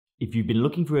If you've been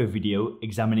looking for a video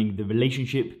examining the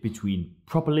relationship between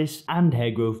propolis and hair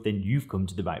growth, then you've come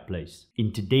to the right place.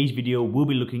 In today's video, we'll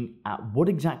be looking at what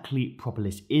exactly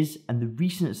propolis is and the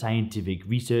recent scientific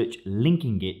research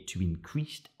linking it to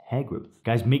increased hair growth.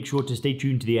 Guys, make sure to stay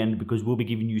tuned to the end because we'll be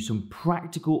giving you some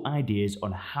practical ideas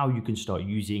on how you can start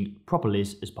using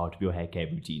propolis as part of your hair care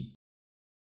routine.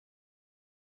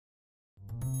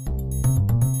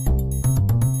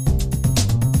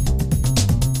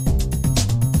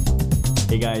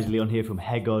 Hey guys, Leon here from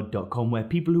hairguard.com, where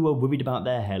people who are worried about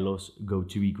their hair loss go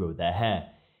to regrow their hair.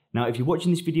 Now, if you're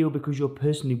watching this video because you're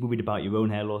personally worried about your own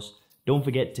hair loss, don't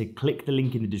forget to click the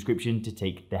link in the description to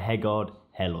take the Hairguard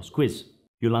hair loss quiz.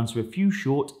 You'll answer a few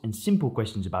short and simple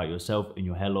questions about yourself and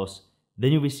your hair loss,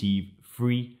 then you'll receive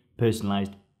free,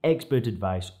 personalized, expert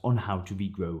advice on how to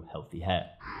regrow healthy hair.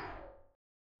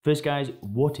 First guys,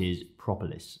 what is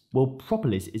propolis? Well,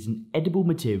 propolis is an edible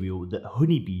material that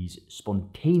honeybees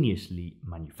spontaneously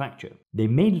manufacture. They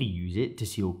mainly use it to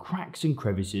seal cracks and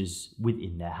crevices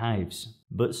within their hives,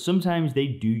 but sometimes they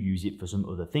do use it for some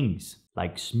other things,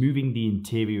 like smoothing the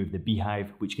interior of the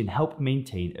beehive, which can help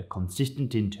maintain a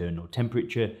consistent internal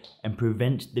temperature and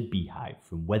prevent the beehive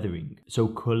from weathering. So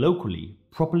colloquially,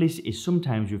 propolis is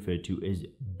sometimes referred to as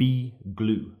bee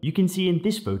glue. You can see in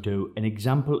this photo an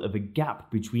example of a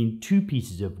gap between two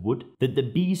pieces of wood that the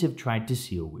bees have tried to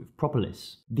seal with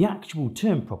propolis. The actual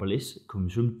term propolis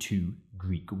comes from two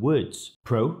Greek words,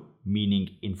 pro, meaning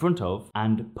in front of,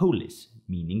 and polis,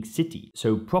 meaning city.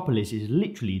 So propolis is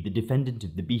literally the defendant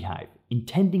of the beehive,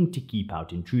 intending to keep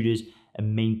out intruders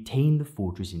and maintain the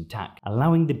fortress intact,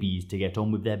 allowing the bees to get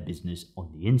on with their business on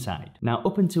the inside. Now,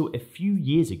 up until a few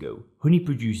years ago, honey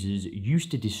producers used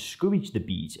to discourage the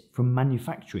bees from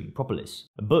manufacturing propolis,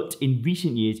 but in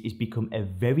recent years it's become a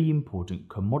very important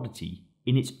commodity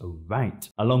in its own right.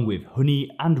 Along with honey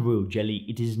and royal jelly,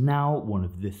 it is now one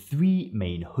of the three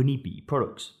main honeybee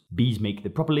products. Bees make the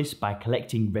propolis by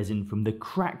collecting resin from the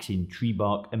cracks in tree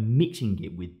bark and mixing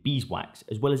it with beeswax,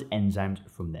 as well as enzymes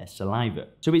from their saliva.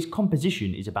 So its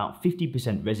composition is about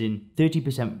 50% resin,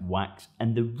 30% wax,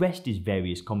 and the rest is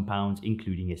various compounds,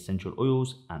 including essential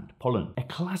oils and pollen. A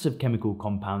class of chemical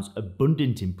compounds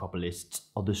abundant in propolis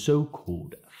are the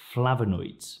so-called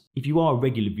flavonoids. If you are a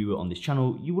regular viewer on this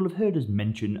channel, you will have heard us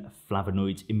mention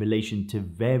flavonoids in relation to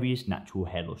various natural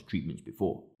hair loss treatments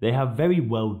before. They have very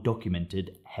well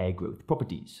documented hair growth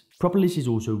properties. Propolis is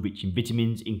also rich in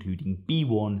vitamins including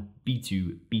B1,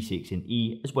 B2, B6 and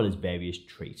E, as well as various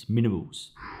trace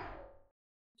minerals.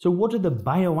 So what are the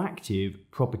bioactive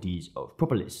properties of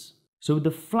propolis? So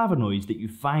the flavonoids that you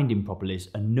find in propolis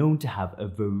are known to have a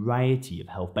variety of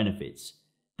health benefits.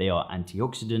 They are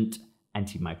antioxidant,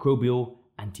 antimicrobial,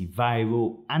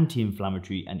 antiviral,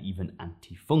 anti-inflammatory and even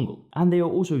antifungal. And they are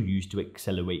also used to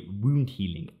accelerate wound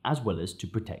healing as well as to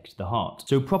protect the heart.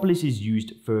 So propolis is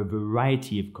used for a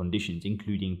variety of conditions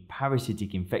including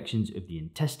parasitic infections of the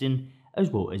intestine as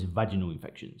well as vaginal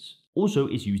infections. Also,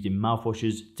 it's used in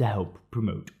mouthwashes to help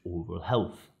promote oral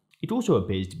health. It also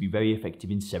appears to be very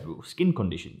effective in several skin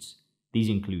conditions. These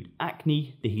include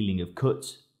acne, the healing of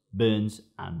cuts, burns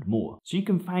and more. So you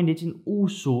can find it in all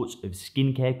sorts of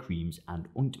skincare creams and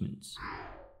ointments.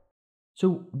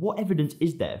 So what evidence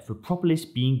is there for propolis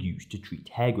being used to treat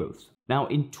hair growth? Now,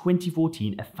 in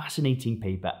 2014, a fascinating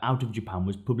paper out of Japan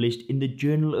was published in the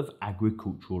Journal of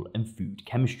Agricultural and Food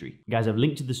Chemistry. Guys, I've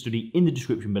linked to the study in the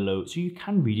description below so you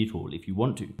can read it all if you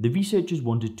want to. The researchers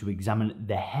wanted to examine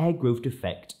the hair growth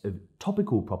effect of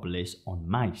topical propolis on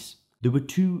mice. There were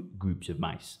two groups of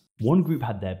mice. One group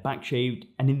had their back shaved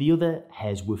and in the other,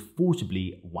 hairs were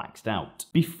forcibly waxed out.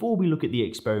 Before we look at the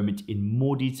experiment in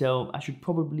more detail, I should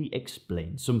probably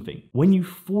explain something. When you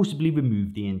forcibly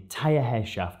remove the entire hair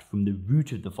shaft from the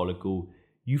root of the follicle,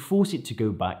 you force it to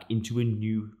go back into a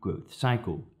new growth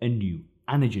cycle, a new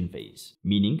anagen phase,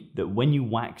 meaning that when you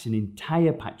wax an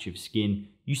entire patch of skin,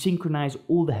 you synchronize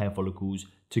all the hair follicles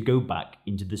to go back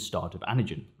into the start of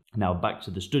anagen. Now back to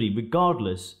the study,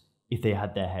 regardless if they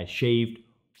had their hair shaved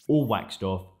or waxed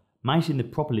off, mice in the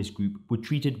propolis group were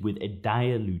treated with a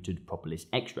diluted propolis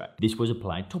extract. This was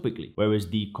applied topically, whereas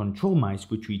the control mice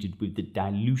were treated with the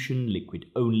dilution liquid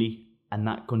only, and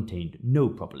that contained no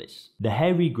propolis. The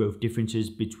hair regrowth differences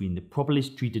between the propolis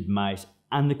treated mice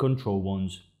and the control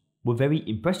ones were very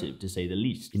impressive to say the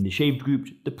least. In the shaved group,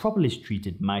 the propolis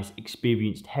treated mice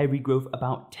experienced hair regrowth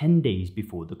about 10 days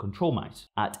before the control mice,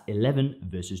 at 11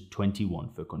 versus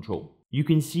 21 for control. You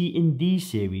can see in these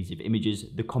series of images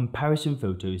the comparison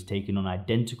photos taken on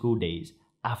identical days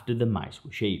after the mice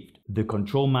were shaved. The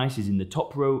control mice is in the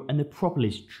top row and the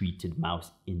propolis treated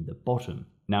mouse in the bottom.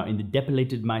 Now, in the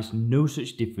depilated mice, no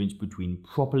such difference between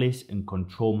propolis and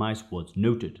control mice was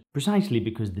noted, precisely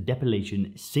because the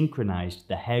depilation synchronized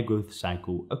the hair growth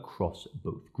cycle across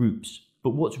both groups.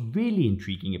 But what's really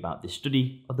intriguing about this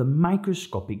study are the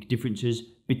microscopic differences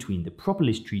between the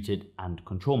propolis-treated and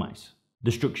control mice.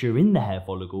 The structure in the hair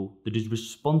follicle that is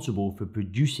responsible for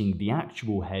producing the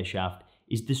actual hair shaft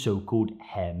is the so-called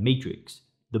hair matrix,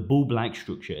 the bulb-like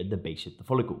structure at the base of the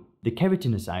follicle. The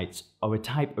keratinocytes are a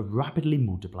type of rapidly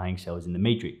multiplying cells in the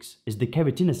matrix. As the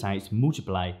keratinocytes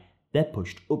multiply, they're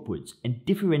pushed upwards and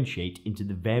differentiate into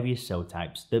the various cell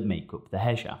types that make up the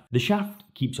hair shaft. The shaft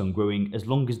keeps on growing as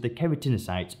long as the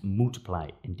keratinocytes multiply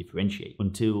and differentiate,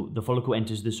 until the follicle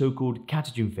enters the so-called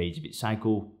catagen phase of its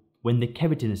cycle, when the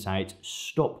keratinocytes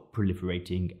stop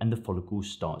proliferating and the follicle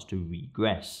starts to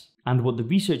regress. And what the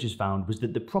researchers found was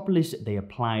that the propolis they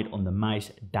applied on the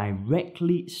mice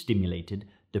directly stimulated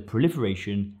the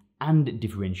proliferation and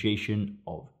differentiation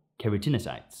of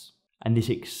keratinocytes. And this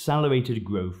accelerated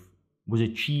growth was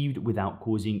achieved without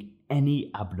causing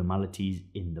any abnormalities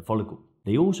in the follicle.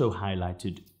 They also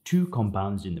highlighted two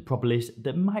compounds in the propolis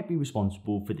that might be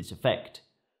responsible for this effect: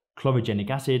 chlorogenic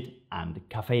acid and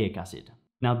caffeic acid.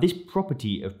 Now, this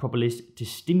property of propolis to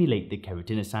stimulate the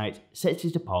keratinocytes sets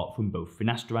it apart from both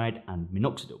finasteride and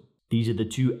minoxidil. These are the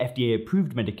two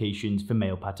FDA-approved medications for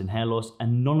male pattern hair loss,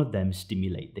 and none of them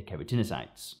stimulate the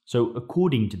keratinocytes. So,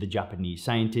 according to the Japanese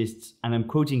scientists, and I'm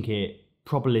quoting here,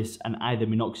 propolis and either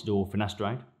minoxidil or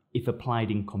finasteride, if applied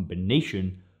in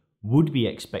combination, would be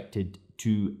expected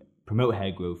to promote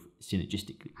hair growth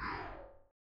synergistically.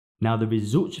 Now, the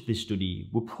results of this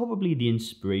study were probably the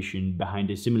inspiration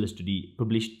behind a similar study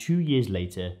published 2 years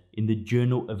later in the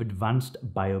Journal of Advanced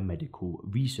Biomedical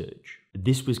Research.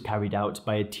 This was carried out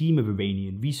by a team of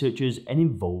Iranian researchers and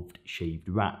involved shaved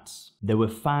rats. There were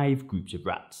 5 groups of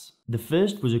rats. The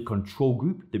first was a control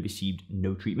group that received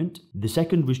no treatment. The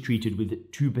second was treated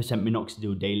with 2%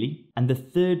 minoxidil daily. And the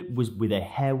third was with a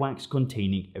hair wax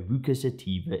containing Aruca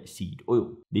sativa seed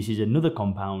oil. This is another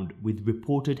compound with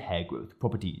reported hair growth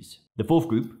properties. The fourth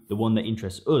group, the one that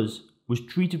interests us, was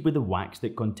treated with a wax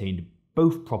that contained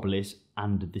both propolis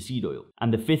and the seed oil.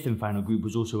 And the fifth and final group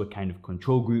was also a kind of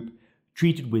control group,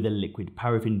 treated with a liquid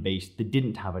paraffin base that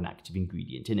didn't have an active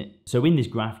ingredient in it. So in this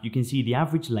graph, you can see the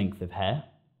average length of hair,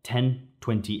 10,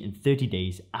 20 and 30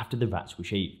 days after the rats were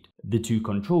shaved. The two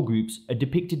control groups are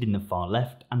depicted in the far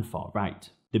left and far right.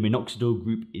 The minoxidil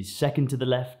group is second to the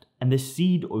left and the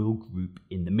seed oil group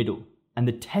in the middle. And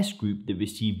the test group that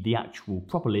received the actual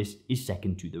propolis is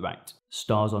second to the right.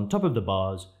 Stars on top of the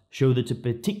bars show that a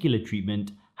particular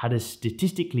treatment had a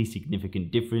statistically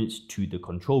significant difference to the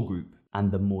control group.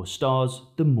 And the more stars,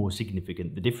 the more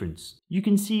significant the difference. You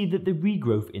can see that the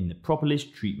regrowth in the propolis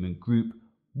treatment group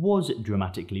was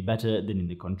dramatically better than in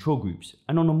the control groups,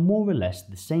 and on a more or less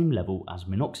the same level as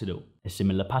minoxidil. A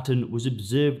similar pattern was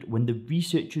observed when the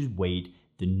researchers weighed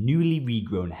the newly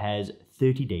regrown hairs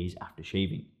 30 days after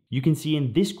shaving. You can see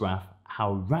in this graph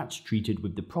how rats treated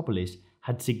with the propolis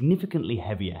had significantly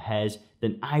heavier hairs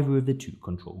than either of the two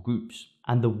control groups,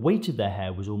 and the weight of their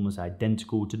hair was almost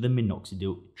identical to the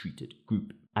minoxidil treated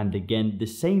group. And again, the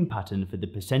same pattern for the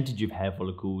percentage of hair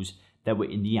follicles that were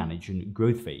in the anagen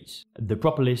growth phase. The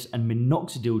propolis and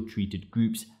minoxidil treated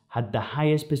groups had the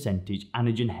highest percentage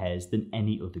anagen hairs than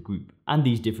any other group, and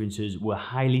these differences were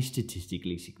highly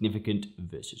statistically significant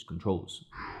versus controls.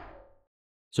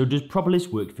 So does propolis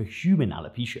work for human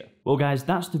alopecia? Well guys,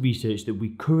 that's the research that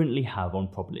we currently have on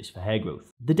propolis for hair growth.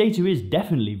 The data is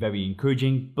definitely very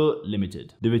encouraging, but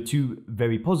limited. There are 2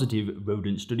 very positive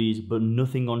rodent studies, but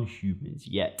nothing on humans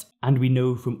yet. And we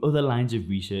know from other lines of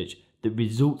research that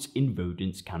results in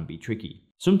rodents can be tricky.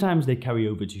 Sometimes they carry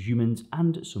over to humans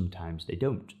and sometimes they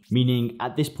don't. Meaning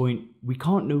at this point, we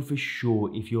can't know for sure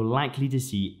if you're likely to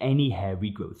see any hair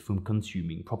regrowth from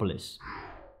consuming propolis.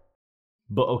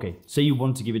 But okay, say you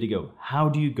want to give it a go. How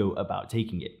do you go about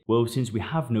taking it? Well, since we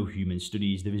have no human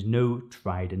studies, there is no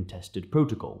tried and tested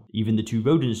protocol. Even the 2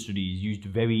 rodent studies used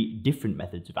very different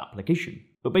methods of application.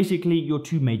 But basically, your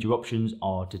 2 major options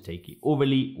are to take it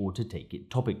orally or to take it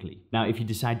topically. Now, if you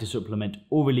decide to supplement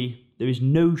orally, there is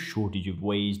no shortage of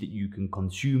ways that you can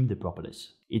consume the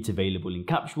propolis. It's available in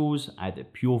capsules, either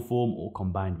pure form or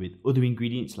combined with other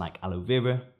ingredients like aloe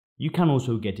vera. You can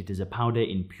also get it as a powder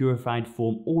in purified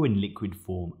form or in liquid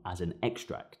form as an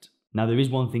extract. Now, there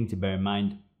is one thing to bear in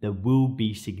mind. There will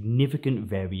be significant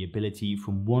variability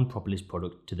from one propolis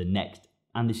product to the next,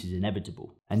 and this is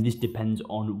inevitable. And this depends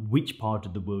on which part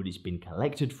of the world it's been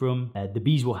collected from. The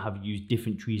bees will have used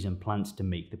different trees and plants to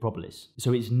make the propolis.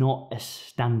 So it's not a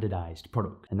standardized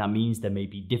product. And that means there may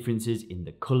be differences in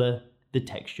the color, the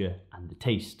texture, and the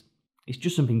taste. It's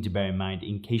just something to bear in mind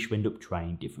in case you end up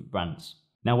trying different brands.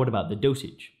 Now what about the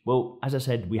dosage? Well, as I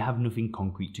said, we have nothing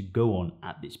concrete to go on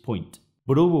at this point.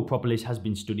 But oral propolis has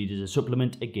been studied as a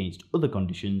supplement against other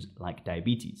conditions like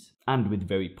diabetes, and with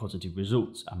very positive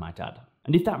results, I might add.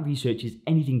 And if that research is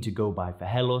anything to go by for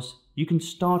hair loss, you can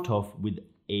start off with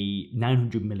a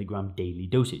 900mg daily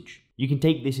dosage. You can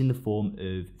take this in the form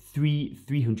of 3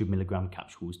 300mg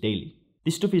capsules daily.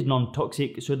 This stuff is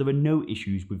non-toxic, so there are no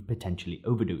issues with potentially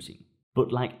overdosing.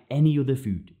 But like any other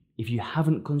food, if you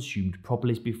haven't consumed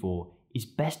propolis before, it's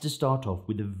best to start off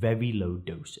with a very low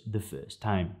dose the first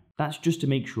time. That's just to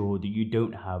make sure that you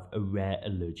don't have a rare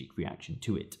allergic reaction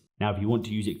to it. Now, if you want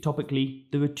to use it topically,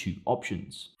 there are two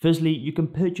options. Firstly, you can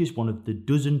purchase one of the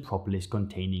dozen propolis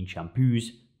containing shampoos,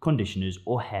 conditioners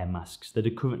or hair masks that are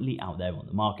currently out there on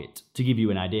the market. To give you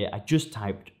an idea, I just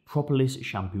typed propolis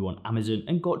shampoo on Amazon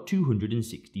and got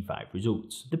 265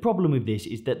 results. The problem with this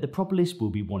is that the propolis will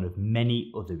be one of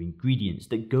many other ingredients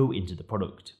that go into the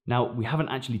product. Now, we haven't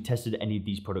actually tested any of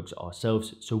these products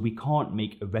ourselves, so we can't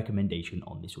make a recommendation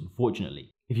on this, unfortunately.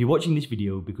 If you're watching this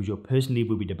video because you're personally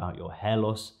worried about your hair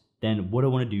loss, then what I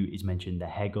want to do is mention the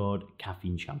Hairguard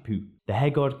Caffeine Shampoo. The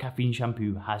Hairguard Caffeine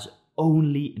Shampoo has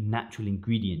only natural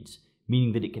ingredients,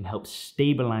 meaning that it can help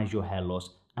stabilize your hair loss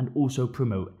and also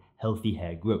promote healthy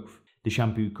hair growth. The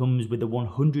shampoo comes with a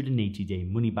 180-day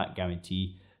money-back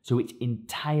guarantee, so it's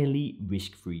entirely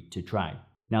risk-free to try.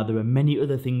 Now, there are many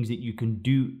other things that you can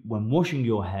do when washing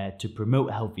your hair to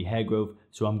promote healthy hair growth,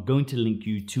 so I'm going to link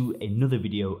you to another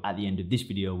video at the end of this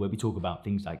video where we talk about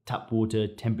things like tap water,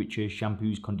 temperature,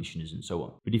 shampoos, conditioners, and so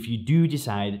on. But if you do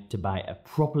decide to buy a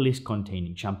propolis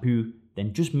containing shampoo,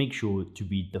 then just make sure to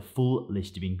read the full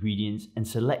list of ingredients and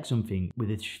select something with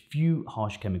as few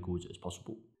harsh chemicals as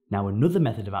possible. Now, another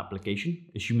method of application,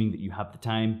 assuming that you have the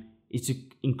time, is to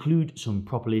include some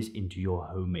propolis into your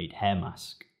homemade hair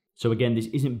mask. So again, this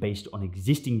isn't based on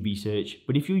existing research,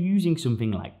 but if you're using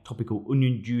something like topical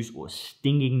onion juice or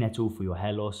stinging nettle for your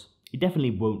hair loss, it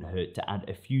definitely won't hurt to add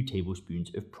a few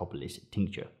tablespoons of propolis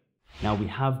tincture. Now, we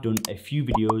have done a few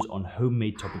videos on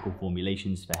homemade topical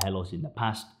formulations for hair loss in the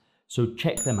past, so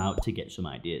check them out to get some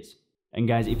ideas. And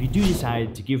guys, if you do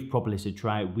decide to give propolis a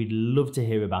try, we'd love to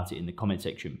hear about it in the comment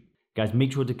section. Guys,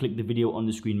 make sure to click the video on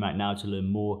the screen right now to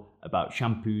learn more about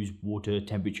shampoos, water,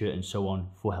 temperature, and so on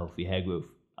for healthy hair growth.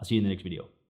 I'll see you in the next video.